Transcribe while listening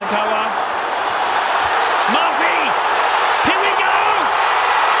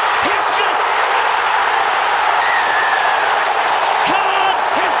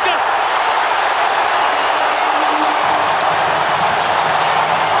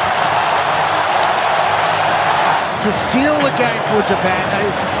to steal the game for Japan.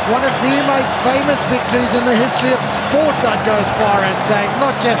 One of the most famous victories in the history of sport, I'd go as far as saying,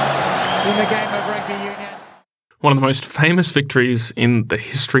 not just in the game of rugby union. One of the most famous victories in the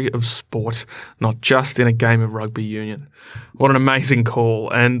history of sport, not just in a game of rugby union. What an amazing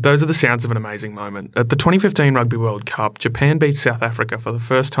call, and those are the sounds of an amazing moment. At the 2015 Rugby World Cup, Japan beat South Africa for the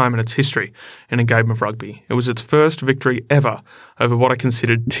first time in its history in a game of rugby. It was its first victory ever over what are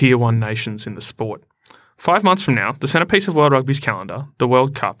considered Tier 1 nations in the sport. 5 months from now, the centrepiece of World Rugby's calendar, the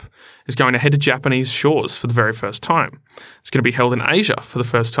World Cup, is going to head to Japanese shores for the very first time. It's going to be held in Asia for the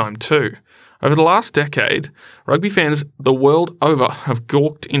first time too. Over the last decade, rugby fans the world over have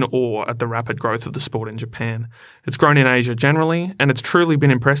gawked in awe at the rapid growth of the sport in Japan. It's grown in Asia generally, and it's truly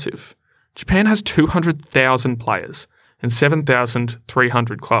been impressive. Japan has 200,000 players and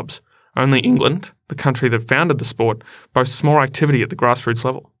 7,300 clubs. Only England, the country that founded the sport, boasts more activity at the grassroots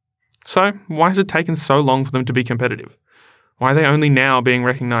level. So, why has it taken so long for them to be competitive? Why are they only now being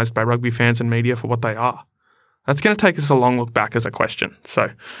recognised by rugby fans and media for what they are? That's going to take us a long look back as a question, so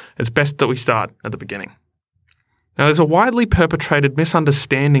it's best that we start at the beginning. Now, there's a widely perpetrated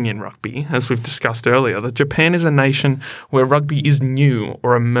misunderstanding in rugby, as we've discussed earlier, that Japan is a nation where rugby is new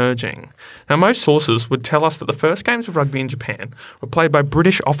or emerging. Now, most sources would tell us that the first games of rugby in Japan were played by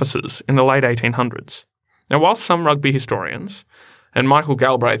British officers in the late 1800s. Now, while some rugby historians, and Michael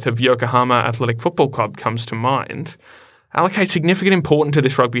Galbraith of Yokohama Athletic Football Club comes to mind, allocate significant importance to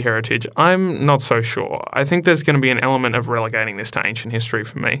this rugby heritage, I'm not so sure. I think there's going to be an element of relegating this to ancient history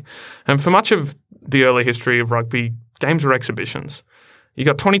for me. And for much of the early history of rugby, games were exhibitions. You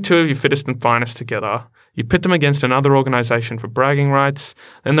got 22 of your fittest and finest together, you pit them against another organisation for bragging rights,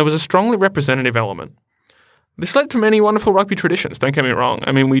 and there was a strongly representative element. This led to many wonderful rugby traditions, don't get me wrong.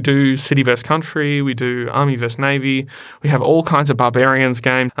 I mean, we do city versus country, we do army versus navy, we have all kinds of barbarians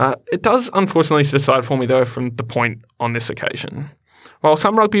games. It does unfortunately set aside for me, though, from the point on this occasion. While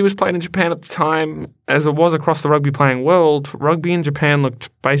some rugby was played in Japan at the time, as it was across the rugby-playing world, rugby in Japan looked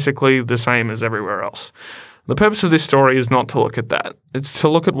basically the same as everywhere else. The purpose of this story is not to look at that. It's to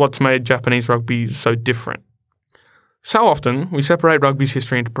look at what's made Japanese rugby so different. So often, we separate rugby's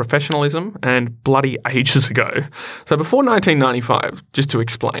history into professionalism and bloody ages ago. So before 1995, just to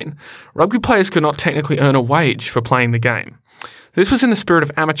explain, rugby players could not technically earn a wage for playing the game. This was in the spirit of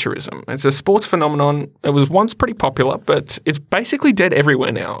amateurism. It's a sports phenomenon. It was once pretty popular, but it's basically dead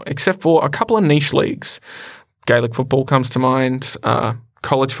everywhere now, except for a couple of niche leagues. Gaelic football comes to mind,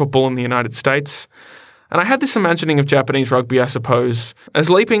 college football in the United States. And I had this imagining of Japanese rugby, I suppose, as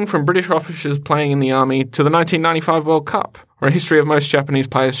leaping from British officers playing in the army to the 1995 World Cup, where a history of most Japanese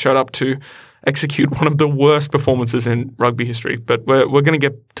players showed up to execute one of the worst performances in rugby history. But we're going to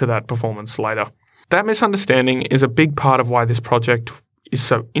get to that performance later. That misunderstanding is a big part of why this project is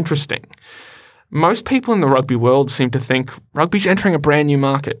so interesting. Most people in the rugby world seem to think rugby's entering a brand new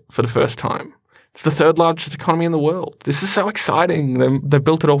market for the first time. It's the third largest economy in the world. This is so exciting. They've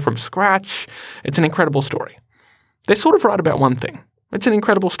built it all from scratch. It's an incredible story. They're sort of right about one thing. It's an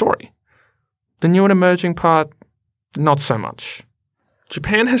incredible story. The new and emerging part, not so much.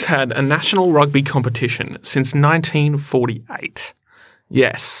 Japan has had a national rugby competition since 1948.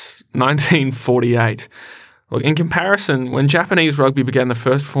 Yes, 1948. Look, in comparison, when Japanese rugby began the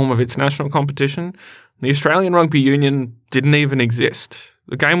first form of its national competition, the Australian Rugby Union didn't even exist.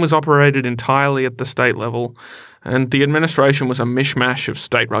 The game was operated entirely at the state level, and the administration was a mishmash of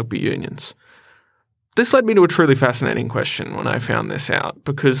state rugby unions. This led me to a truly fascinating question when I found this out,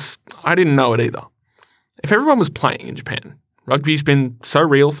 because I didn't know it either. If everyone was playing in Japan, rugby's been so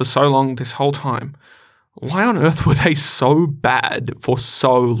real for so long this whole time, why on earth were they so bad for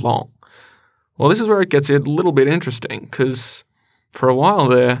so long? Well, this is where it gets a little bit interesting, because for a while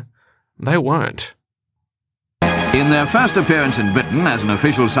there, they weren't. In their first appearance in Britain as an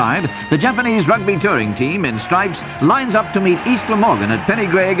official side, the Japanese rugby touring team in stripes lines up to meet East Glamorgan at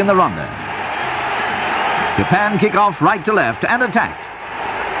Pennygraig in the Ronda. Japan kick off right to left and attack.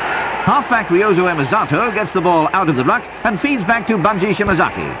 Halfback Ryozo Emisato gets the ball out of the ruck and feeds back to Bunji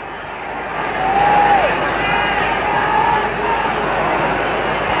Shimazaki.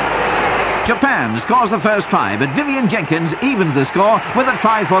 Japan scores the first try, but Vivian Jenkins evens the score with a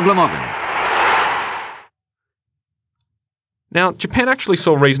try for Glamorgan. Now, Japan actually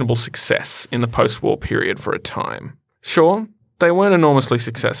saw reasonable success in the post-war period for a time. Sure, they weren't enormously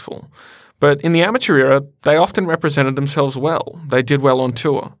successful, but in the amateur era, they often represented themselves well. They did well on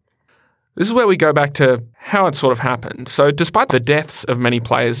tour. This is where we go back to how it sort of happened. So despite the deaths of many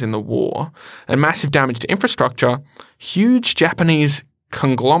players in the war and massive damage to infrastructure, huge Japanese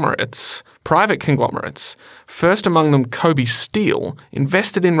conglomerates, private conglomerates, first among them Kobe Steel,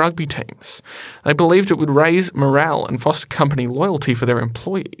 invested in rugby teams. They believed it would raise morale and foster company loyalty for their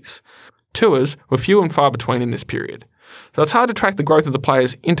employees. Tours were few and far between in this period, so it's hard to track the growth of the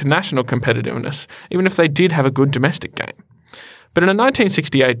players' international competitiveness, even if they did have a good domestic game. But in a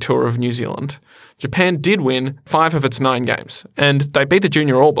 1968 tour of New Zealand, Japan did win 5 of its 9 games, and they beat the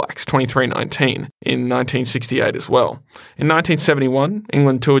Junior All Blacks 23-19 in 1968 as well. In 1971,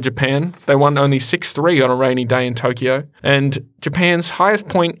 England toured Japan. They won only 6-3 on a rainy day in Tokyo, and Japan's highest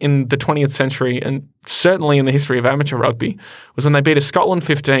point in the 20th century, and certainly in the history of amateur rugby, was when they beat a Scotland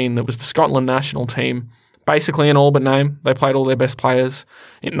 15 that was the Scotland national team, basically in all but name. They played all their best players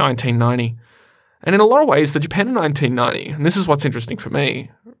in 1990. And in a lot of ways, the Japan of 1990, and this is what's interesting for me,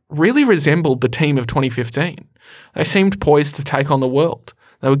 really resembled the team of 2015. They seemed poised to take on the world.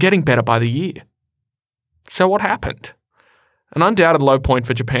 They were getting better by the year. So what happened? An undoubted low point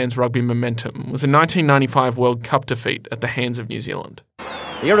for Japan's rugby momentum was a 1995 World Cup defeat at the hands of New Zealand.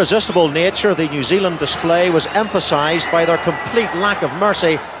 The irresistible nature of the New Zealand display was emphasised by their complete lack of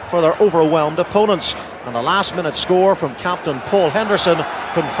mercy for their overwhelmed opponents, and a last-minute score from captain Paul Henderson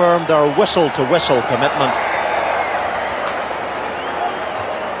confirmed their whistle-to-whistle commitment.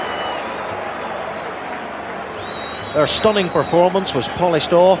 Their stunning performance was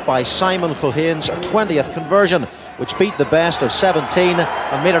polished off by Simon Culhane's 20th conversion, which beat the best of 17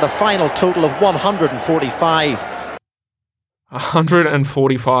 and made it a final total of 145.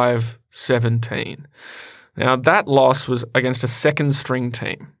 145-17. Now, that loss was against a second-string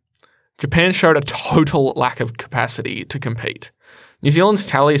team. Japan showed a total lack of capacity to compete. New Zealand's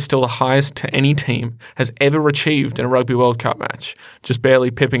tally is still the highest to any team has ever achieved in a Rugby World Cup match, just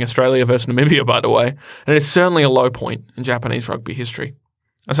barely pipping Australia versus Namibia, by the way, and it is certainly a low point in Japanese rugby history.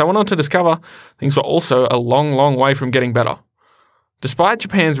 As I went on to discover, things were also a long, long way from getting better. Despite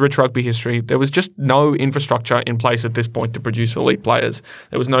Japan's rich rugby history, there was just no infrastructure in place at this point to produce elite players.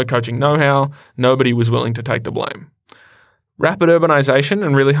 There was no coaching know-how, nobody was willing to take the blame. Rapid urbanisation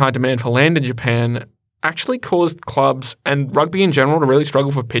and really high demand for land in Japan actually caused clubs and rugby in general to really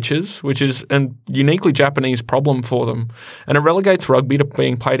struggle for pitches, which is a uniquely Japanese problem for them. And it relegates rugby to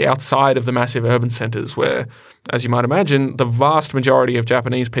being played outside of the massive urban centres where, as you might imagine, the vast majority of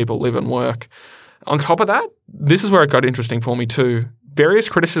Japanese people live and work. On top of that, this is where it got interesting for me too. Various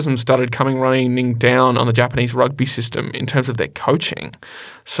criticisms started raining down on the Japanese rugby system in terms of their coaching.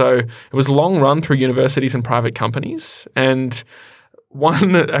 So it was a long run through universities and private companies. And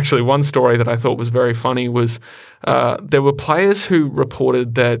one story that I thought was very funny was there were players who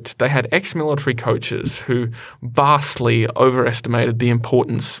reported that they had ex-military coaches who vastly overestimated the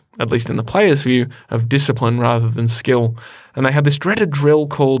importance, at least in the players' view, of discipline rather than skill. And they had this dreaded drill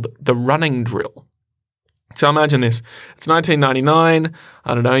called the running drill. So imagine this. It's 1999.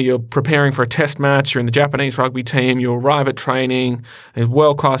 I don't know, you're preparing for a test match. You're in the Japanese rugby team. You arrive at training. There's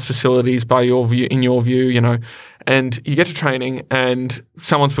world-class facilities in your view, and you get to training and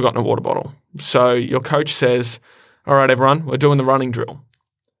someone's forgotten a water bottle. So your coach says, all right, everyone, we're doing the running drill.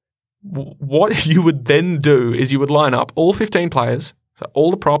 What you would then do is you would line up all 15 players, so all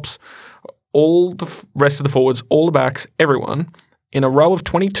the props, all the rest of the forwards, all the backs, everyone, in a row of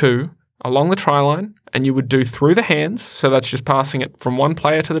 22 along the try line, and you would do through the hands, so that's just passing it from one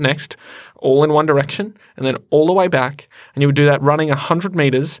player to the next, all in one direction, and then all the way back, and you would do that running 100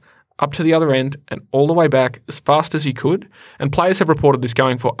 metres up to the other end and all the way back as fast as you could, and players have reported this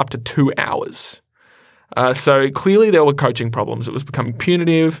going for up to 2 hours. So clearly there were coaching problems. It was becoming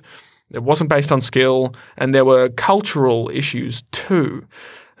punitive, it wasn't based on skill, and there were cultural issues too.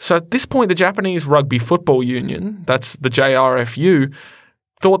 So at this point, the Japanese Rugby Football Union, that's the JRFU,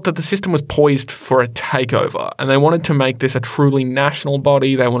 thought that the system was poised for a takeover, and they wanted to make this a truly national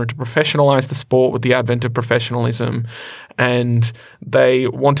body. They wanted to professionalize the sport with the advent of professionalism, and they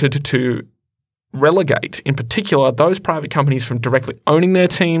wanted to relegate, in particular, those private companies from directly owning their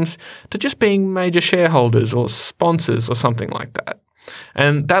teams to just being major shareholders or sponsors or something like that.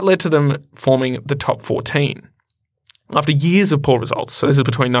 And that led to them forming the top 14. After years of poor results, so this is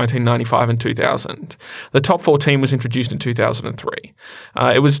between 1995 and 2000, the top 14 was introduced in 2003.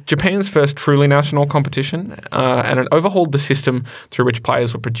 It was Japan's first truly national competition, and it overhauled the system through which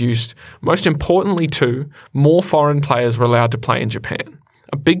players were produced. Most importantly, too, more foreign players were allowed to play in Japan.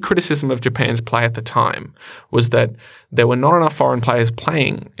 A big criticism of Japan's play at the time was that there were not enough foreign players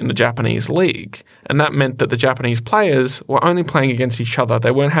playing in the Japanese league, and that meant that the Japanese players were only playing against each other.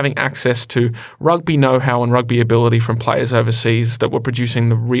 They weren't having access to rugby know-how and rugby ability from players overseas that were producing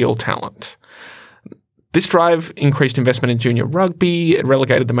the real talent. This drive increased investment in junior rugby, it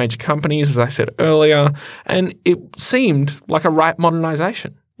relegated the major companies, as I said earlier, and it seemed like a right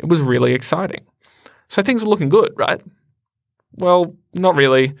modernisation. It was really exciting. So things were looking good, right? Well, not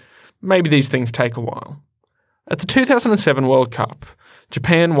really. Maybe these things take a while. At the 2007 World Cup,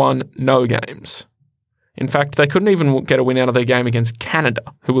 Japan won no games. In fact, they couldn't even get a win out of their game against Canada,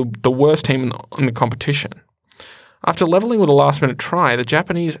 who were the worst team in the competition. After levelling with a last-minute try, the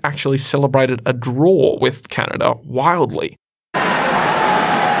Japanese actually celebrated a draw with Canada wildly. He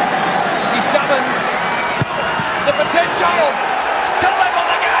summons the potential to level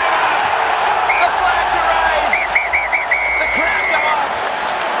the game up. The flags are raised. The crowd go up.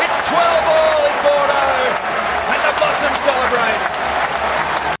 It's 12-all in Bordeaux, and the Blossoms celebrate.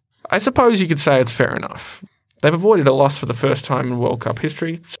 I suppose you could say it's fair enough. They've avoided a loss for the first time in World Cup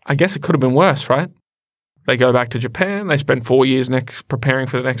history. I guess it could have been worse, right? They go back to Japan, they spend 4 years preparing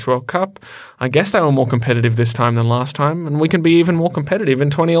for the next World Cup. I guess they were more competitive this time than last time, and we can be even more competitive in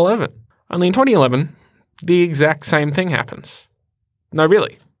 2011. Only in 2011, the exact same thing happens. No,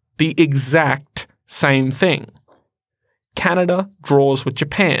 really. The exact same thing. Canada draws with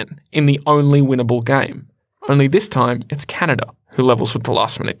Japan in the only winnable game. Only this time, it's Canada who levels with the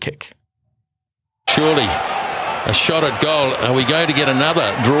last-minute kick. Surely a shot at goal. Are we going to get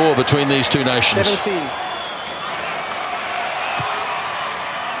another draw between these two nations? 17.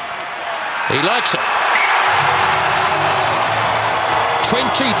 He likes it.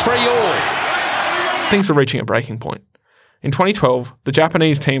 23-all. Things are reaching a breaking point. In 2012, the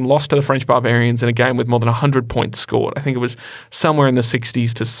Japanese team lost to the French Barbarians in a game with more than 100 points scored. I think it was somewhere in the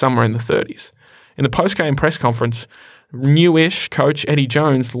 60s to somewhere in the 30s. In the post-game press conference, newish coach Eddie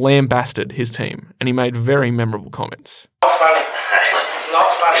Jones lambasted his team, and he made very memorable comments. Not funny. It's not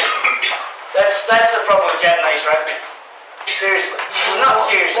funny. That's the problem with Japanese rugby. Seriously. We're not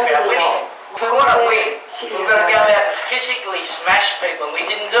serious about winning. If we want to win, we've got to go out and physically smash people, and we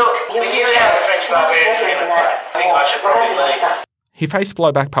didn't do it. We didn't have the French Barbarians win the play. I think I should probably leave. He faced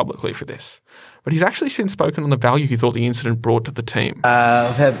blowback publicly for this, but he's actually since spoken on the value he thought the incident brought to the team.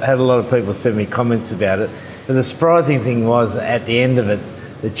 I've had a lot of people send me comments about it, but the surprising thing was at the end of it,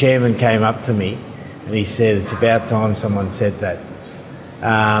 the chairman came up to me and he said, it's about time someone said that.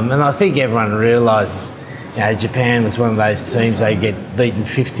 And I think everyone realised, Japan was one of those teams, they get beaten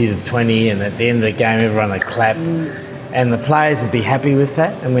 50-20, and at the end of the game everyone would clap, and the players would be happy with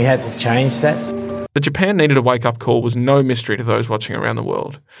that, and we had to change that. That Japan needed a wake-up call was no mystery to those watching around the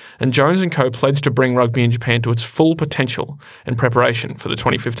world, and Jones and co pledged to bring rugby in Japan to its full potential in preparation for the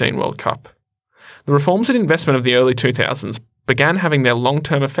 2015 World Cup. The reforms and investment of the early 2000s began having their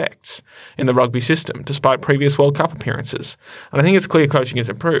long-term effects in the rugby system despite previous World Cup appearances, and I think it's clear coaching has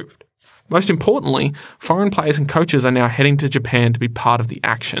improved. Most importantly, foreign players and coaches are now heading to Japan to be part of the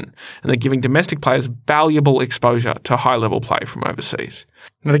action, and they're giving domestic players valuable exposure to high-level play from overseas.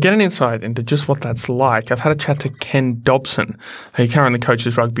 Now, to get an insight into just what that's like, I've had a chat to Ken Dobson, who currently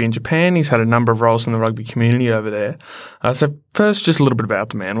coaches rugby in Japan. He's had a number of roles in the rugby community over there. So first, just a little bit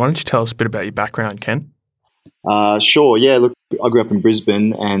about the man. Why don't you tell us a bit about your background, Ken? Sure, yeah. Look, I grew up in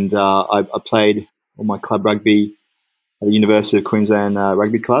Brisbane, and I played all my club rugby at the University of Queensland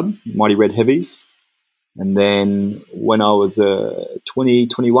Rugby Club, Mighty Red Heavies. And then when I was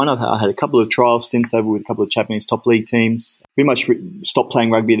 21, I had a couple of trial stints over with a couple of Japanese top league teams. Pretty much stopped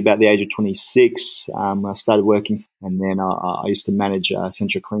playing rugby at about the age of 26. I started working, and then I used to manage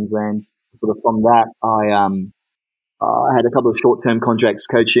Central Queensland. Sort of from that, I had a couple of short-term contracts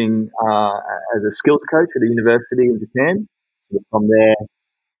coaching as a skills coach at a university in Japan. From there,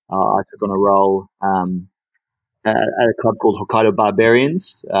 I took on a role at a club called Hokkaido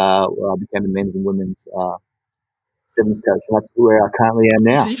Barbarians, where I became the men's and women's sevens coach. And that's where I currently am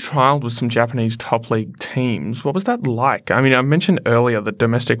now. So you trialled with some Japanese top league teams. What was that like? I mean, I mentioned earlier that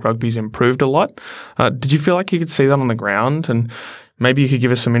domestic rugby's improved a lot. Did you feel like you could see that on the ground? And maybe you could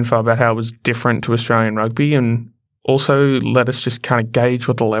give us some info about how it was different to Australian rugby, and also let us just kind of gauge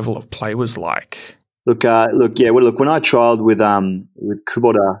what the level of play was like. Look, when I trialled with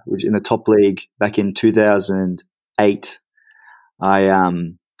Kubota, which in the top league back in 2008, I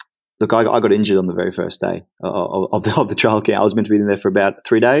got injured on the very first day of the trial camp. I was meant to be in there for about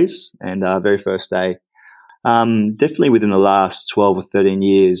 3 days, and very first day, definitely within the last 12 or 13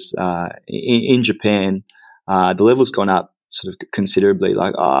 years in Japan, the level's gone up sort of considerably.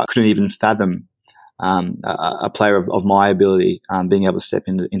 Like I couldn't even fathom a player of my ability being able to step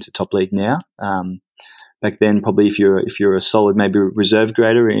into top league now. Back then, probably if you're a solid maybe reserve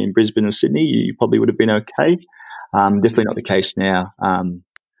grader in Brisbane or Sydney, you probably would have been okay. Definitely not the case now.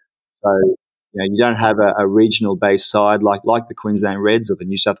 So You don't have a regional-based side like the Queensland Reds or the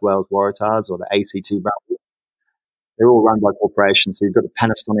New South Wales Waratahs or the ACT Brumbies. They're all run by corporations. So you've got the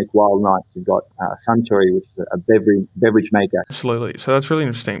Panasonic Wild Knights, you've got Suntory, which is a beverage maker. Absolutely. So that's really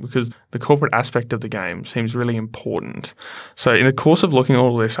interesting because the corporate aspect of the game seems really important. So in the course of looking at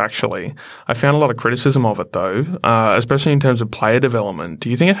all this, actually, I found a lot of criticism of it, though, especially in terms of player development.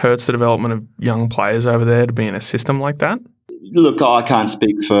 Do you think it hurts the development of young players over there to be in a system like that? Look, I can't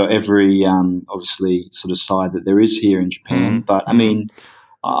speak for every, obviously, sort of side that there is here in Japan. But, I mean,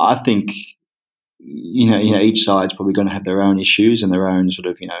 I think... each side's probably going to have their own issues and their own sort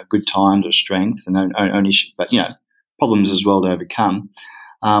of, good times or strengths and own issues, but, problems as well to overcome.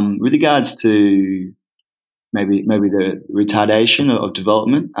 With regards to maybe the retardation of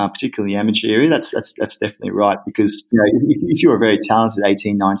development, particularly in the amateur area, that's definitely right because, if you're a very talented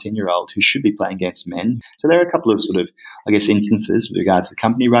 18, 19-year-old who should be playing against men, so there are a couple of sort of, I guess, instances with regards to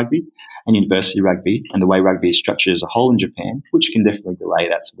company rugby and university rugby and the way rugby is structured as a whole in Japan, which can definitely delay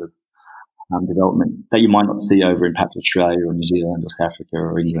that sort of development that you might not see over in perhaps Australia or New Zealand or South Africa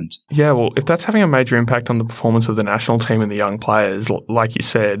or England. Yeah, well, if that's having a major impact on the performance of the national team and the young players, like you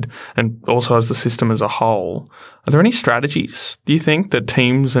said, and also as the system as a whole, are there any strategies, do you think, that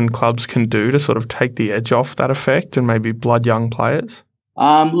teams and clubs can do to sort of take the edge off that effect and maybe blood young players?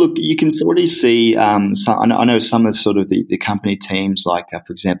 Look, you can already see, I know some of sort of the company teams, like,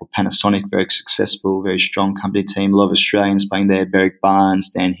 for example, Panasonic, very successful, very strong company team, a lot of Australians playing there, Berwick Barnes,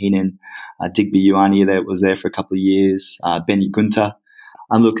 Dan Heenan, Digby Ioane that was there for a couple of years, Benny Gunter.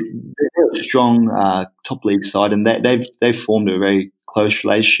 Look, they're a strong top league side, and they've formed a very close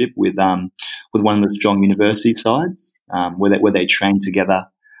relationship with one of the strong university sides, where they train together.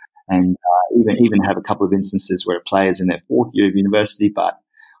 And even have a couple of instances where a player's in their fourth year of university, but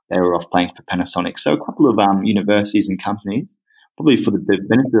they were off playing for Panasonic. So a couple of universities and companies, probably for the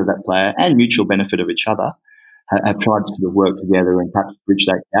benefit of that player and mutual benefit of each other, have tried to sort of work together and perhaps bridge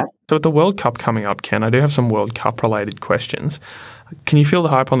that gap. So with the World Cup coming up, Ken, I do have some World Cup related questions. Can you feel the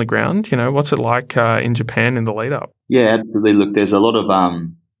hype on the ground? What's it like in Japan in the lead up? Yeah, absolutely. Look, there's a lot of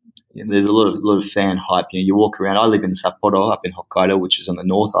fan hype. You walk around. I live in Sapporo, up in Hokkaido, which is on the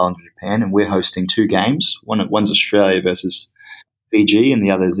North Island of Japan, and we're hosting two games. One's Australia versus Fiji, and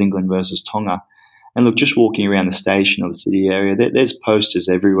the other is England versus Tonga. And look, just walking around the station or the city area, there's posters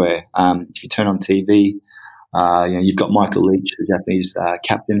everywhere. If you turn on TV, you've got Michael Leach, the Japanese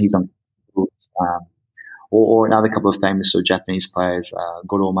captain. He's on, or another couple of famous sort of Japanese players,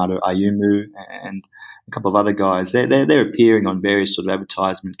 Goromaru Ayumu and a couple of other guys. They're appearing on various sort of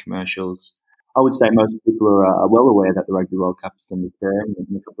advertisement commercials. I would say most people are well aware that the Rugby World Cup is going to occur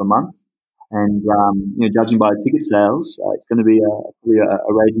in a couple of months. And, judging by the ticket sales, it's going to be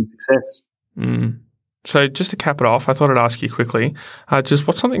a raging success. So just to cap it off, I thought I'd ask you quickly, just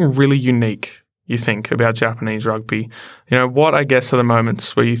what's something really unique you think about Japanese rugby? What, I guess, are the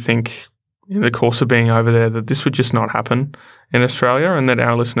moments where you think in the course of being over there that this would just not happen in Australia and that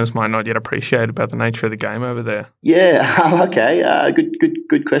our listeners might not yet appreciate about the nature of the game over there? Yeah, okay.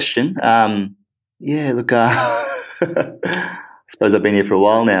 Good question. Look, I suppose I've been here for a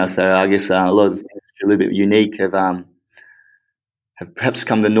while now, so I guess a lot of the things which are a little bit unique have perhaps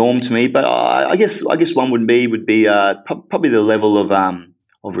come the norm to me. But I guess one would be probably the level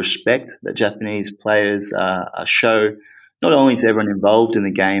of respect that Japanese players show, not only to everyone involved in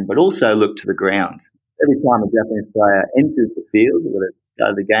the game, but also look to the ground. Every time a Japanese player enters the field, whether it's the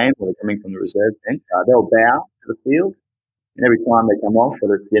start of the game or they're coming from the reserve bench, they'll bow to the field. And every time they come off,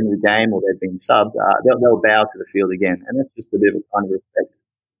 whether it's the end of the game or they've been subbed, they'll bow to the field again. And that's just a bit of a kind of respect.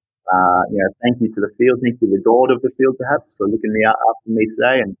 Thank you to the field. Thank you to the god of the field, perhaps, for looking me after me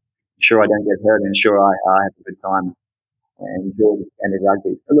today and ensure I don't get hurt and ensure I have a good time and enjoy the standard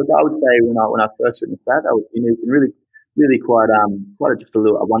rugby. So look, I would say when I first witnessed that was unique and really quite a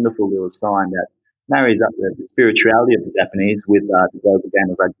wonderful little sign that marries up the spirituality of the Japanese with the global game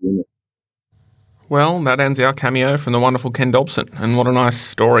of rugby union. Well, that ends our cameo from the wonderful Ken Dobson, and what a nice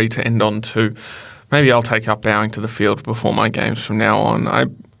story to end on too. Maybe I'll take up bowing to the field before my games from now on. I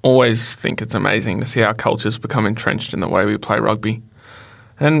always think it's amazing to see how cultures become entrenched in the way we play rugby.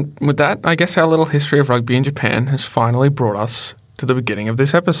 And with that, I guess our little history of rugby in Japan has finally brought us to the beginning of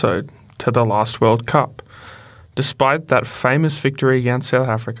this episode, to the last World Cup. Despite that famous victory against South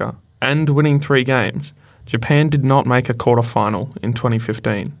Africa and winning 3 games, Japan did not make a quarter-final in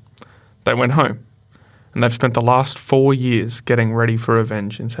 2015. They went home, and they've spent the last 4 years getting ready for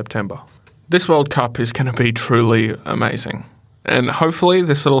revenge in September. This World Cup is going to be truly amazing, and hopefully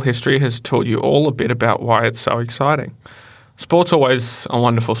this little history has taught you all a bit about why it's so exciting. Sport's always a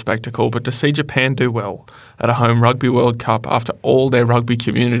wonderful spectacle, but to see Japan do well at a home Rugby World Cup after all their rugby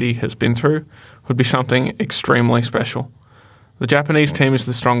community has been through would be something extremely special. The Japanese team is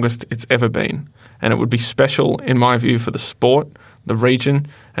the strongest it's ever been, and it would be special, in my view, for the sport, the region,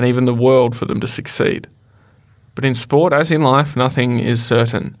 and even the world for them to succeed. But in sport, as in life, nothing is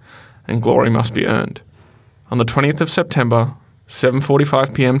certain, and glory must be earned. On the 20th of September,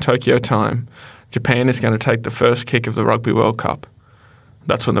 7:45 p.m. Tokyo time, Japan is going to take the first kick of the Rugby World Cup.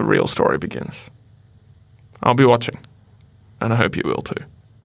 That's when the real story begins. I'll be watching, and I hope you will too.